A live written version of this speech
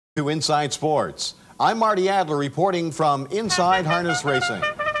To Inside Sports. I'm Marty Adler reporting from Inside Harness Racing.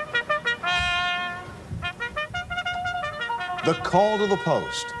 The call to the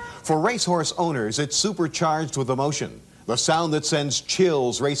post. For racehorse owners, it's supercharged with emotion. The sound that sends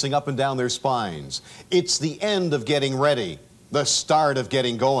chills racing up and down their spines. It's the end of getting ready, the start of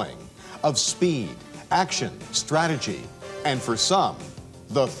getting going, of speed, action, strategy, and for some,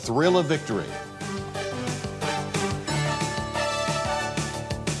 the thrill of victory.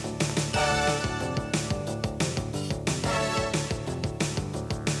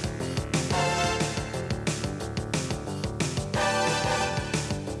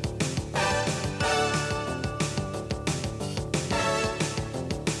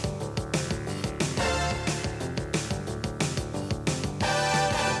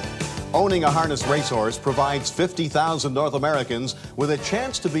 Owning a harness racehorse provides 50,000 North Americans with a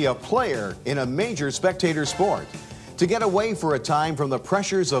chance to be a player in a major spectator sport, to get away for a time from the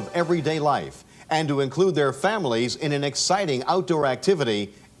pressures of everyday life, and to include their families in an exciting outdoor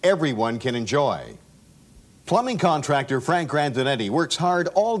activity everyone can enjoy. Plumbing contractor Frank Grandinetti works hard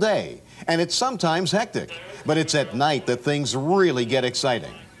all day, and it's sometimes hectic, but it's at night that things really get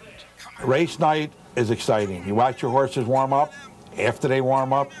exciting. Race night is exciting. You watch your horses warm up. After they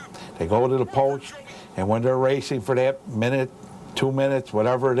warm up, they go to the post, and when they're racing for that minute, 2 minutes,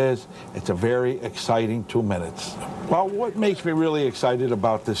 whatever it is, it's a very exciting 2 minutes. Well, what makes me really excited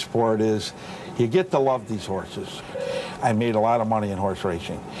about this sport is you get to love these horses. I made a lot of money in horse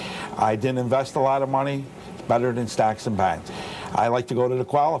racing. I didn't invest a lot of money. It's better than stocks and bonds. I like to go to the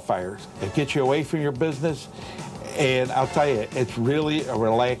qualifiers. It gets you away from your business, and I'll tell you, it's really a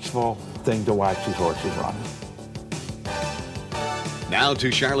relaxful thing to watch these horses run. Now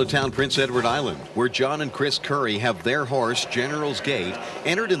to Charlottetown, Prince Edward Island, where John and Chris Curry have their horse, General's Gate,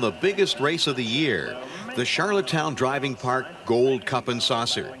 entered in the biggest race of the year, the Charlottetown Driving Park Gold Cup and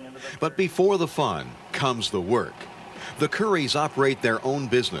Saucer. But before the fun comes the work. The Currys operate their own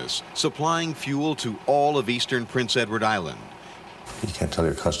business, supplying fuel to all of eastern Prince Edward Island. You can't tell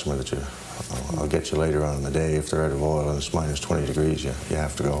your customer that I'll get you later on in the day if they're out of oil and it's minus 20 degrees, you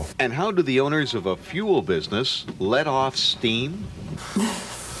have to go. And how do the owners of a fuel business let off steam?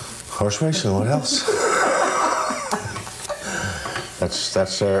 Horse racing, what else?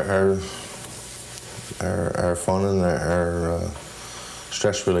 that's our fun and our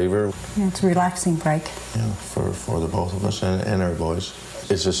stress reliever. Yeah, it's a relaxing break. Yeah, for the both of us and our boys.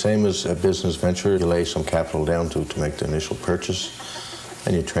 It's the same as a business venture. You lay some capital down to make the initial purchase,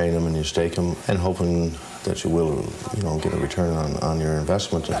 and you train them and you stake them, and hoping that you will, get a return on your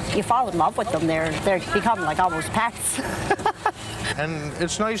investment. You fall in love with them. They're become like almost pets. And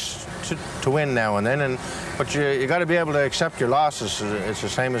it's nice to win now and then, but you got to be able to accept your losses. It's the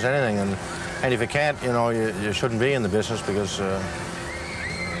same as anything, and if you can't, you shouldn't be in the business, because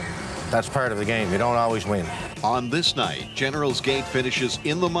that's part of the game. You don't always win. On this night, General's Gate finishes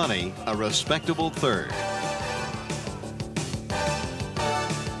in the money, a respectable third.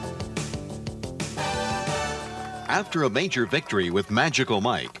 After a major victory with Magical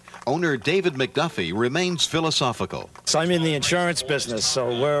Mike, owner David McDuffie remains philosophical. So I'm in the insurance business, so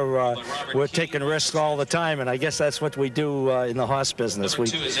we're taking risks all the time, and I guess that's what we do in the horse business. We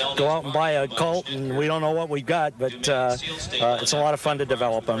go out and buy a colt, and we don't know what we've got, but it's a lot of fun to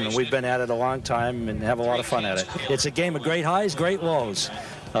develop them, and we've been at it a long time and have a lot of fun at it. It's a game of great highs, great lows.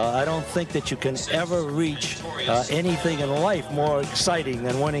 I don't think that you can ever reach anything in life more exciting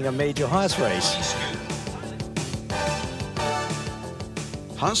than winning a major horse race.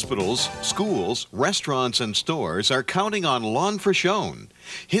 Hospitals, schools, restaurants, and stores are counting on Lon Frachon.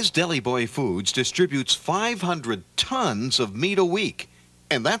 His Deli Boy Foods distributes 500 tons of meat a week,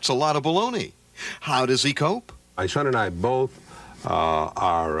 and that's a lot of bologna. How does he cope? My son and I both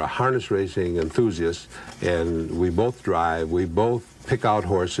are harness racing enthusiasts, and we both drive, we both pick out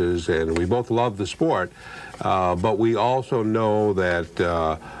horses, and we both love the sport, but we also know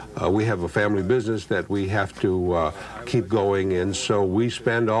that we have a family business that we have to keep going, and so we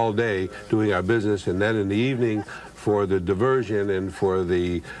spend all day doing our business, and then in the evening, for the diversion and for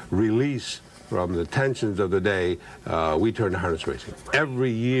the release from the tensions of the day, we turn to harness racing. Every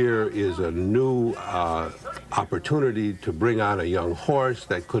year is a new opportunity to bring on a young horse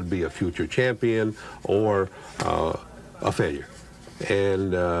that could be a future champion or a failure.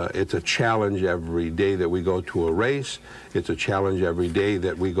 And it's a challenge every day that we go to a race. It's a challenge every day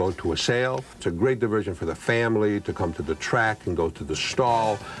that we go to a sale. It's a great diversion for the family to come to the track and go to the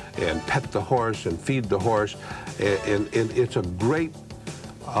stall and pet the horse and feed the horse. And it's a great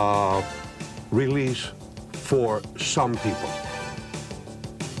release for some people.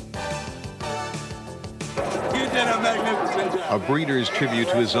 You did a magnificent job. A breeder's tribute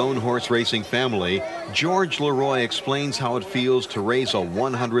to his own horse racing family, George Leroy explains how it feels to raise a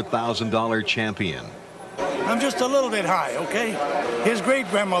 $100,000 champion. I'm just a little bit high, okay? His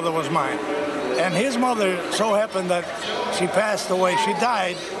great-grandmother was mine. And his mother so happened that she passed away. She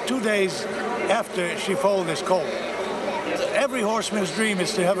died 2 days after she foaled his colt. Every horseman's dream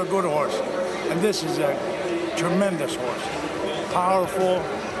is to have a good horse. And this is a tremendous horse. Powerful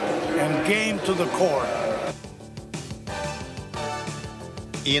and game to the core.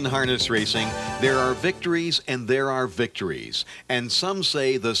 In harness racing, there are victories and there are victories. And some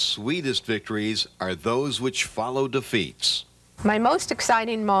say the sweetest victories are those which follow defeats. My most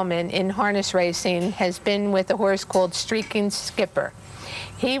exciting moment in harness racing has been with a horse called Streaking Skipper.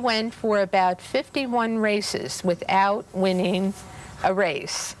 He went for about 51 races without winning a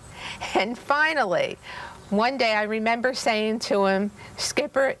race. And finally, one day I remember saying to him,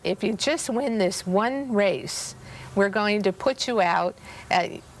 Skipper, if you just win this one race, we're going to put you out,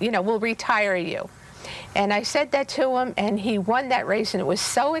 we'll retire you. And I said that to him, and he won that race, and it was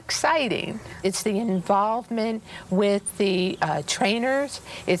so exciting. It's the involvement with the trainers,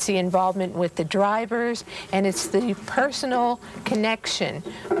 it's the involvement with the drivers, and it's the personal connection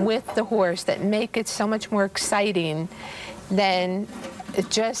with the horse that make it so much more exciting than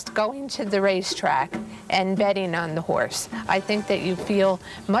just going to the racetrack and betting on the horse. I think that you feel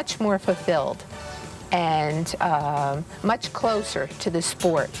much more fulfilled and much closer to the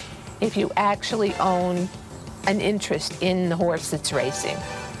sport if you actually own an interest in the horse that's racing.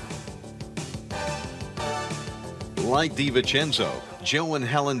 Like DiVincenzo, Joe and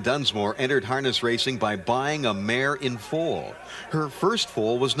Helen Dunsmore entered harness racing by buying a mare in foal. Her first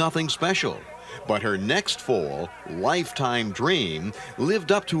foal was nothing special, but her next foal, Lifetime Dream,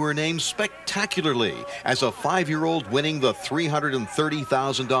 lived up to her name spectacularly as a 5-year-old winning the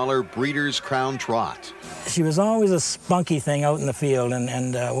 $330,000 Breeders' Crown Trot. She was always a spunky thing out in the field,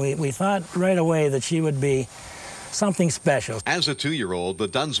 and we thought right away that she would be something special. As a 2-year-old, the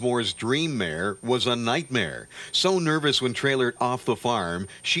Dunsmore's dream mare was a nightmare. So nervous when trailered off the farm,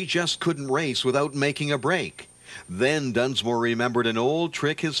 she just couldn't race without making a break. Then Dunsmore remembered an old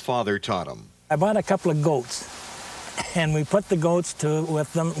trick his father taught him. I bought a couple of goats, and we put the goats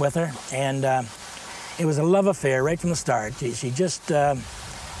with her, and it was a love affair right from the start. She just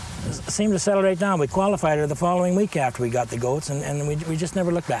seemed to settle right down. We qualified her the following week after we got the goats, and we just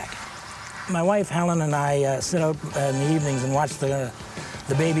never looked back. My wife Helen and I sit out in the evenings and watch the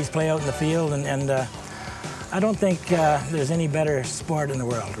babies play out in the field, and I don't think there's any better sport in the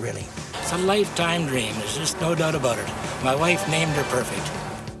world, really. It's a lifetime dream. There's just no doubt about it. My wife named her perfect.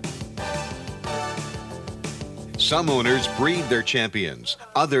 Some owners breed their champions.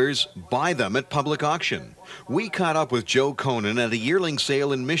 Others buy them at public auction. We caught up with Joe Conan at a yearling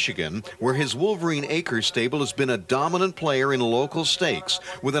sale in Michigan, where his Wolverine Acres stable has been a dominant player in local stakes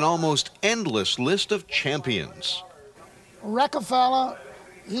with an almost endless list of champions. Reckafella,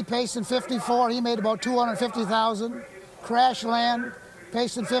 he paced in 54. He made about $250,000. Crashland,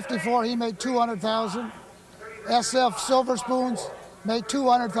 paced in 54. He made $200,000. SF Silver Spoons made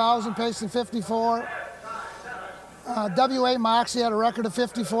 $200,000, paced in 54. W.A. Moxie had a record of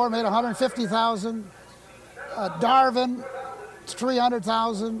 54, made $150,000. Darwin,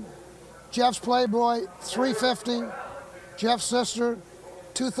 $300,000. Jeff's Playboy, $350,000. Jeff's sister,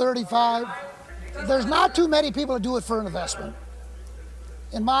 $235,000. There's not too many people that do it for an investment.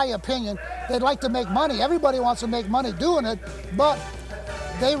 In my opinion, they'd like to make money. Everybody wants to make money doing it, but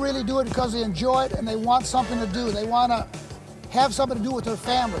they really do it because they enjoy it and they want something to do. They want to have something to do with their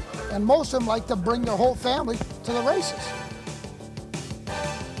family. And most of them like to bring their whole family to the races.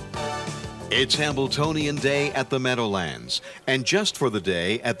 It's Hambletonian Day at the Meadowlands, and just for the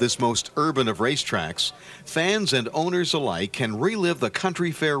day at this most urban of racetracks, fans and owners alike can relive the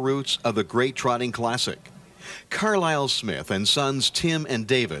country fair roots of the Great Trotting Classic. Carlisle Smith and sons Tim and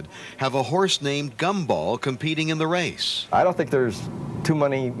David have a horse named Gumball competing in the race. I don't think there's too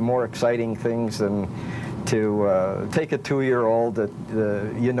many more exciting things than to take a 2-year-old that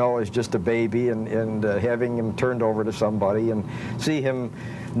you know is just a baby and having him turned over to somebody and see him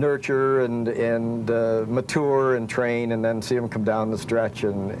nurture and mature and train, and then see him come down the stretch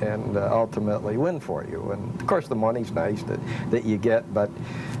and ultimately win for you. And of course the money's nice that you get, but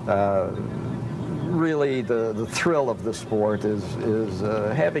really the thrill of the sport is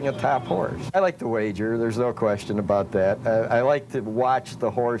having a top horse. I like to wager, there's no question about that. I like to watch the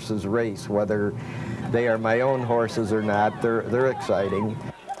horses race, whether they are my own horses or not. They're exciting.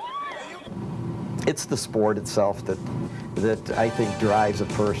 It's the sport itself that I think drives a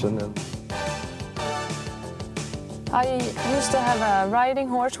person. I used to have a riding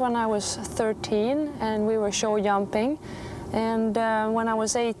horse when I was 13, and we were show jumping. And when I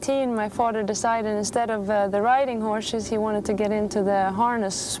was 18, my father decided instead of the riding horses, he wanted to get into the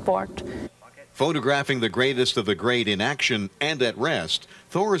harness sport. Photographing the greatest of the great in action and at rest,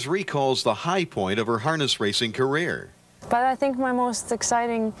 Thors recalls the high point of her harness racing career. But I think my most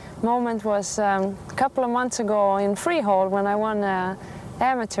exciting moment was a couple of months ago in Freehold when I won an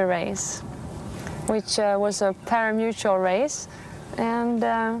amateur race, which was a pari-mutuel race, and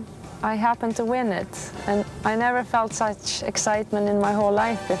I happened to win it. And I never felt such excitement in my whole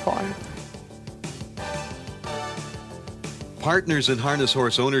life before. Partners in harness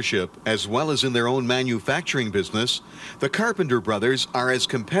horse ownership, as well as in their own manufacturing business, the Carpenter brothers are as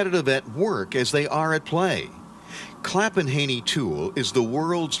competitive at work as they are at play. Clapp-Haney Tool is the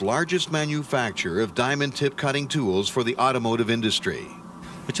world's largest manufacturer of diamond tip cutting tools for the automotive industry.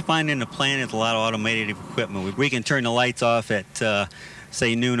 What you find in the plant is a lot of automated equipment. We can turn the lights off at,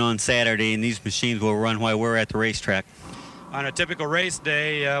 say, noon on Saturday, and these machines will run while we're at the racetrack. On a typical race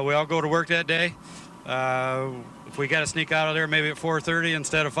day, we all go to work that day. If we got to sneak out of there maybe at 4:30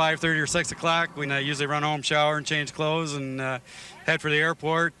 instead of 5:30 or 6 o'clock, we usually run home, shower, and change clothes, and head for the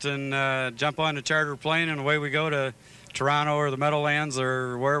airport and jump on the charter plane, and away we go to Toronto or the Meadowlands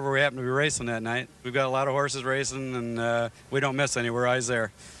or wherever we happen to be racing that night. We've got a lot of horses racing, and we don't miss any. We're always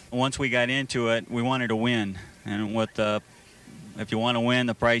there. Once we got into it, we wanted to win, and if you want to win,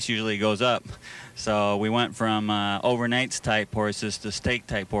 the price usually goes up. So we went from overnights type horses to stake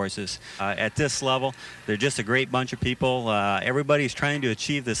type horses. At this level, they're just a great bunch of people. Everybody's trying to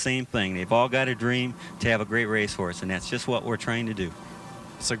achieve the same thing. They've all got a dream to have a great racehorse, and that's just what we're trying to do.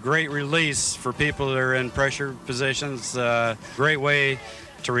 It's a great release for people that are in pressure positions. Great way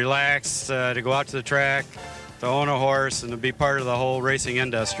to relax, to go out to the track, to own a horse, and to be part of the whole racing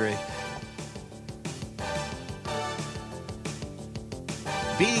industry.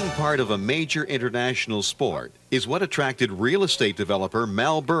 Being part of a major international sport is what attracted real estate developer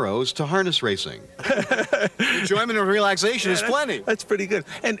Mal Burrows to harness racing. Enjoyment and relaxation is plenty. That's pretty good.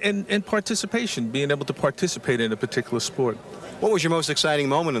 And participation, being able to participate in a particular sport. What was your most exciting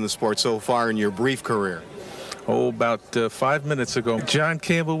moment in the sport so far in your brief career? Oh, about 5 minutes ago. John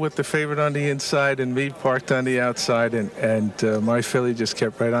Campbell with the favorite on the inside and me parked on the outside, and my filly just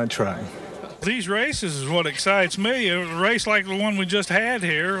kept right on trying. These races is what excites me. A race like the one we just had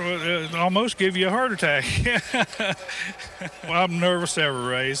here almost give you a heart attack. Well, I'm nervous every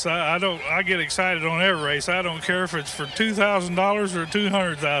race. I get excited on every race. I don't care if it's for $2,000 or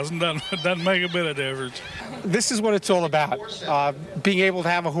 $200,000. Doesn't make a bit of difference. This is what it's all about. Being able to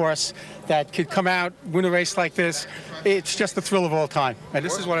have a horse that could come out, win a race like this. It's just the thrill of all time. And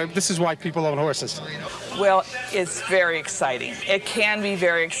this is why people own horses. Well, it's very exciting. It can be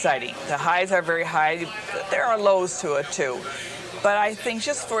very exciting. The highs are very high. There are lows to it too. But I think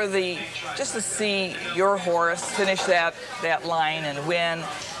just to see your horse finish that line and win,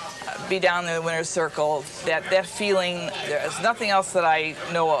 be down in the winner's circle, that feeling, there's nothing else that I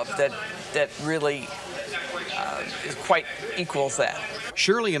know of that really quite equals that.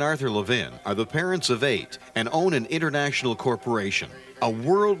 Shirley and Arthur Levin are the parents of 8 and own an international corporation, a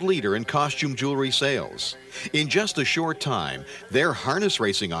world leader in costume jewelry sales. In just a short time, their harness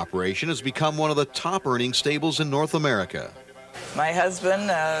racing operation has become one of the top-earning stables in North America. My husband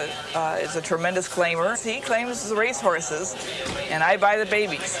is a tremendous claimer. He claims the racehorses, and I buy the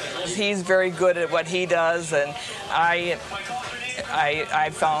babies. He's very good at what he does, and I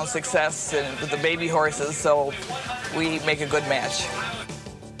found success with the baby horses, so we make a good match.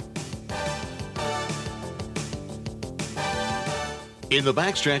 In the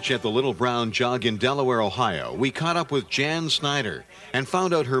backstretch at the Little Brown Jug in Delaware, Ohio, we caught up with Jan Snyder and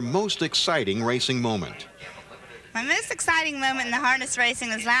found out her most exciting racing moment. My most exciting moment in the harness racing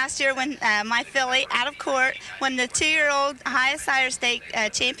was last year when my filly, Out of Court, won the 2-year-old highest sire stake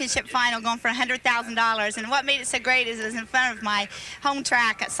championship final, going for $100,000. And what made it so great is it was in front of my home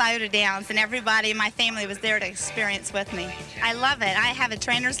track at Scioto Downs, and everybody in my family was there to experience with me. I love it. I have a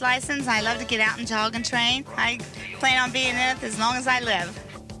trainer's license. I love to get out and jog and train. I plan on being in it as long as I live.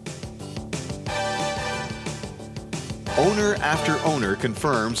 Owner after owner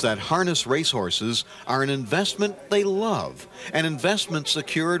confirms that harness racehorses are an investment they love, an investment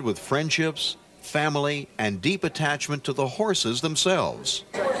secured with friendships, family, and deep attachment to the horses themselves.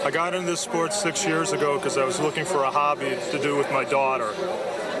 I got into this sport 6 years ago because I was looking for a hobby to do with my daughter.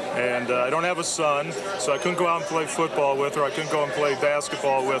 And I don't have a son, so I couldn't go out and play football with her. I couldn't go and play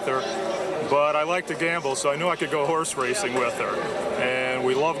basketball with her. But I like to gamble, so I knew I could go horse racing with her. And and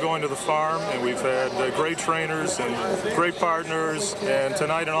we love going to the farm, and we've had great trainers and great partners. And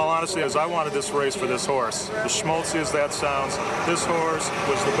tonight, in all honesty, as I wanted this race for this horse, as schmaltzy as that sounds, this horse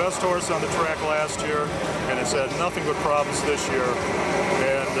was the best horse on the track last year, and it's had nothing but problems this year,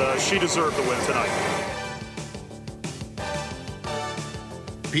 and she deserved the win tonight.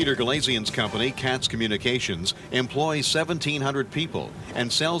 Peter Galasian's company, Katz Communications, employs 1,700 people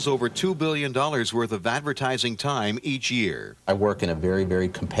and sells over $2 billion worth of advertising time each year. I work in a very, very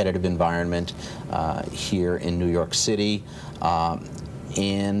competitive environment here in New York City,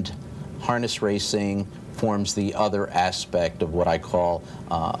 and harness racing forms the other aspect of what I call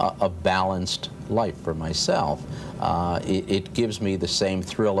a balanced life for myself. It gives me the same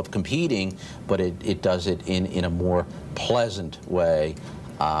thrill of competing, but it does it in a more pleasant way.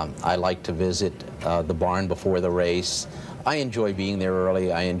 I like to visit the barn before the race. I enjoy being there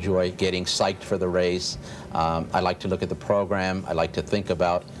early. I enjoy getting psyched for the race. I like to look at the program. I like to think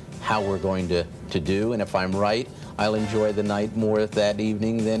about how we're going to do, and if I'm right, I'll enjoy the night more that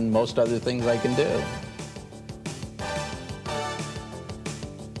evening than most other things I can do.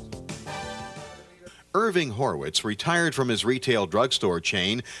 Irving Horwitz retired from his retail drugstore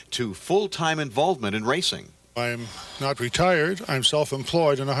chain to full-time involvement in racing. I'm not retired. I'm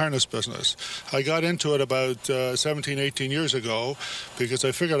self-employed in the harness business. I got into it about 17, 18 years ago because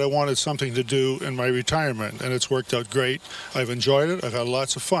I figured I wanted something to do in my retirement, and it's worked out great. I've enjoyed it. I've had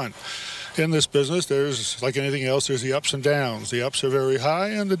lots of fun. In this business, there's, like anything else, there's the ups and downs. The ups are very high,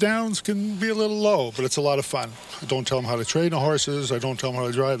 and the downs can be a little low, but it's a lot of fun. I don't tell them how to train the horses. I don't tell them how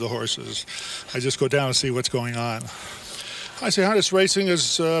to drive the horses. I just go down and see what's going on. I say harness racing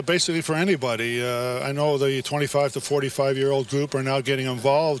is basically for anybody. I know the 25 to 45-year-old group are now getting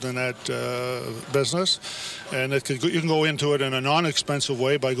involved in that business, and you can go into it in a non-expensive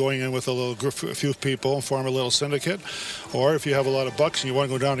way by going in with a few people and form a little syndicate, or if you have a lot of bucks and you want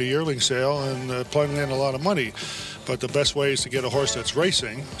to go down to a yearling sale and plug in a lot of money. But the best way is to get a horse that's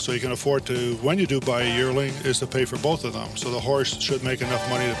racing, so you can afford to, when you do buy a yearling, is to pay for both of them. So the horse should make enough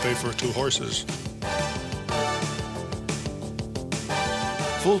money to pay for 2 horses.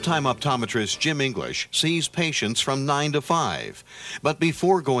 Full-time optometrist Jim English sees patients from 9 to 5. But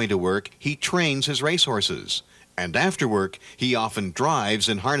before going to work, he trains his racehorses. And after work, he often drives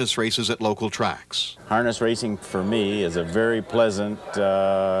in harness races at local tracks. Harness racing for me is a very pleasant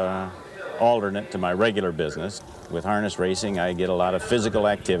alternate to my regular business. With harness racing, I get a lot of physical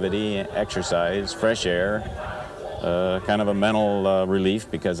activity, exercise, fresh air, kind of a mental relief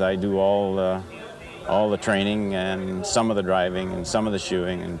because I do all the training and some of the driving and some of the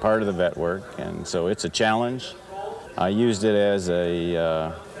shoeing and part of the vet work, and so it's a challenge. I used it as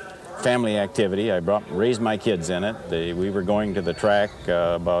a family activity. I raised my kids in it. We were going to the track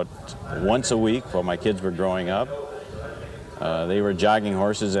about once a week while my kids were growing up. They were jogging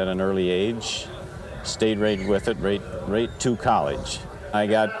horses at an early age, stayed right with it right to college. I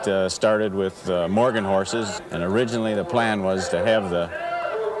got started with Morgan horses, and originally the plan was to have the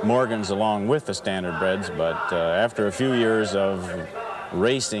Morgans along with the standardbreds, but after a few years of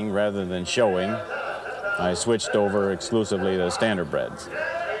racing rather than showing, I switched over exclusively to standardbreds.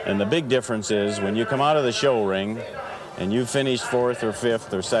 And the big difference is when you come out of the show ring and you finished 4th or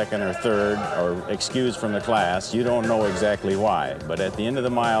 5th or 2nd or 3rd or excused from the class, you don't know exactly why. But at the end of the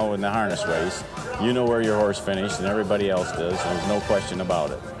mile in the harness race, you know where your horse finished and everybody else does. There's no question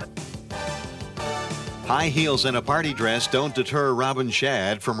about it. High heels and a party dress don't deter Robin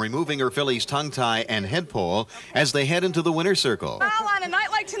Shadd from removing her filly's tongue tie and head pole as they head into the winner's circle. Well, on a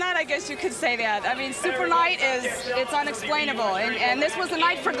night like tonight, I guess you could say that. I mean, Super Night it's unexplainable. And this was a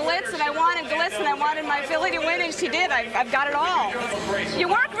night for glitz, and I wanted glitz, and I wanted my filly to win, and she did. I've got it all. You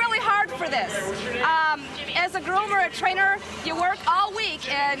work really hard for this. As a groomer, a trainer, you work all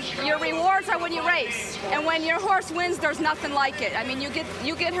week, and your rewards are when you race. And when your horse wins, there's nothing like it. I mean, you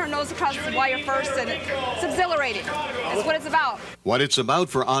get her nose across the wire first, and it's exhilarating. That's what it's about. What it's about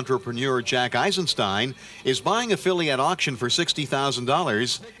for entrepreneur Jack Eisenstein is buying a filly at auction for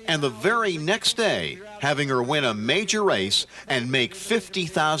 $60,000 and the very next day having her win a major race and make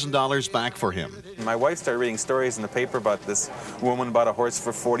 $50,000 back for him. My wife started reading stories in the paper about this woman bought a horse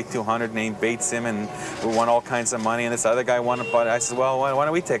for $4,200 named Bates him and won all kinds of money, and this other guy won it. I said, well, why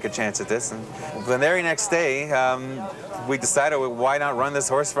don't we take a chance at this? And the very next day, we decided why not run this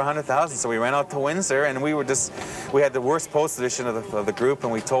horse for $100,000. So we ran out to Windsor, and we had the worst post edition of the group,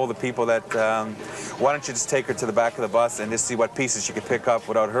 and we told the people that why don't you just take her to the back of the bus and just see what pieces she could pick up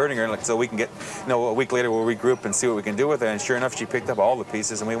without hurting her, so we can get, a week later we'll regroup and see what we can do with her. And sure enough, she picked up all the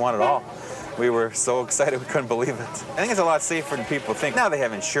pieces, and we won it all. we were so excited we couldn't believe it. I think it's a lot safer than people think. Now they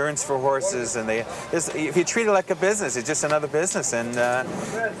have insurance for horses, and if you treat it like a business, it's just another business. And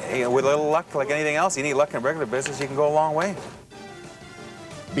you know, with a little luck, like anything else, you need luck in a regular business, you can go a long way.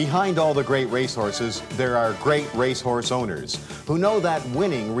 Behind all the great racehorses, there are great racehorse owners who know that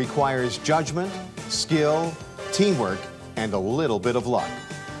winning requires judgment, skill, teamwork, and a little bit of luck,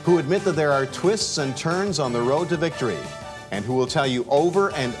 who admit that there are twists and turns on the road to victory, and who will tell you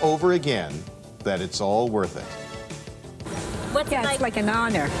over and over again that it's all worth it. It's like an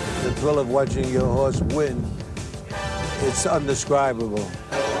honor. The thrill of watching your horse win, it's undescribable.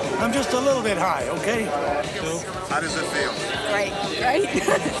 I'm just a little bit high, okay? How does it feel? Great,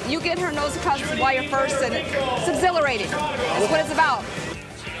 right? You get her nose across the wire first, and it's exhilarating. That's what it's about.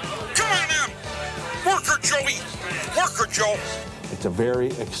 Come on now! Work her, Joey! Work her, Joe! It's a very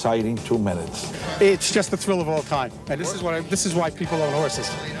exciting 2 minutes. It's just the thrill of all time, and this is why people own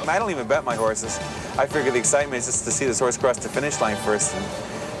horses. I don't even bet my horses. I figure the excitement is just to see this horse cross the finish line first, and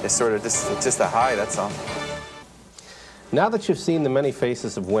it's sort of just a high, that's all. Now that you've seen the many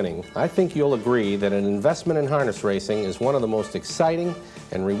faces of winning, I think you'll agree that an investment in harness racing is one of the most exciting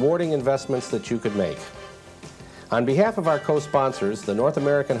and rewarding investments that you could make. On behalf of our co-sponsors, the North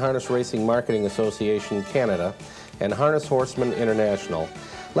American Harness Racing Marketing Association Canada and Harness Horsemen International,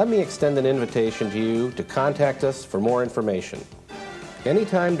 let me extend an invitation to you to contact us for more information.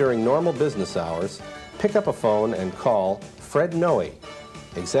 Anytime during normal business hours, pick up a phone and call Fred Noe,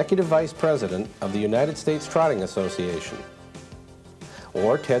 Executive Vice President of the United States Trotting Association,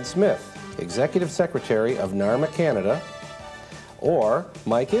 or Ted Smith, Executive Secretary of NARMA Canada, or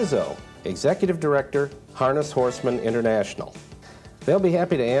Mike Izzo, Executive Director, Harness Horsemen International. They'll be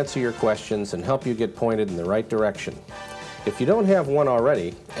happy to answer your questions and help you get pointed in the right direction. If you don't have one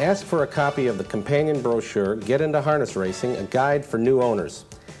already, ask for a copy of the companion brochure, Get Into Harness Racing, a guide for new owners.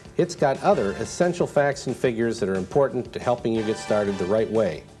 It's got other essential facts and figures that are important to helping you get started the right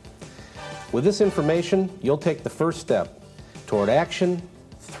way. With this information, you'll take the first step toward action,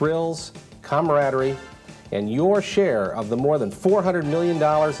 thrills, camaraderie, and your share of the more than $400 million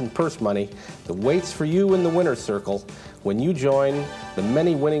in purse money that waits for you in the winner's circle when you join the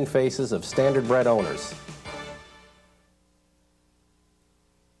many winning faces of standardbred owners.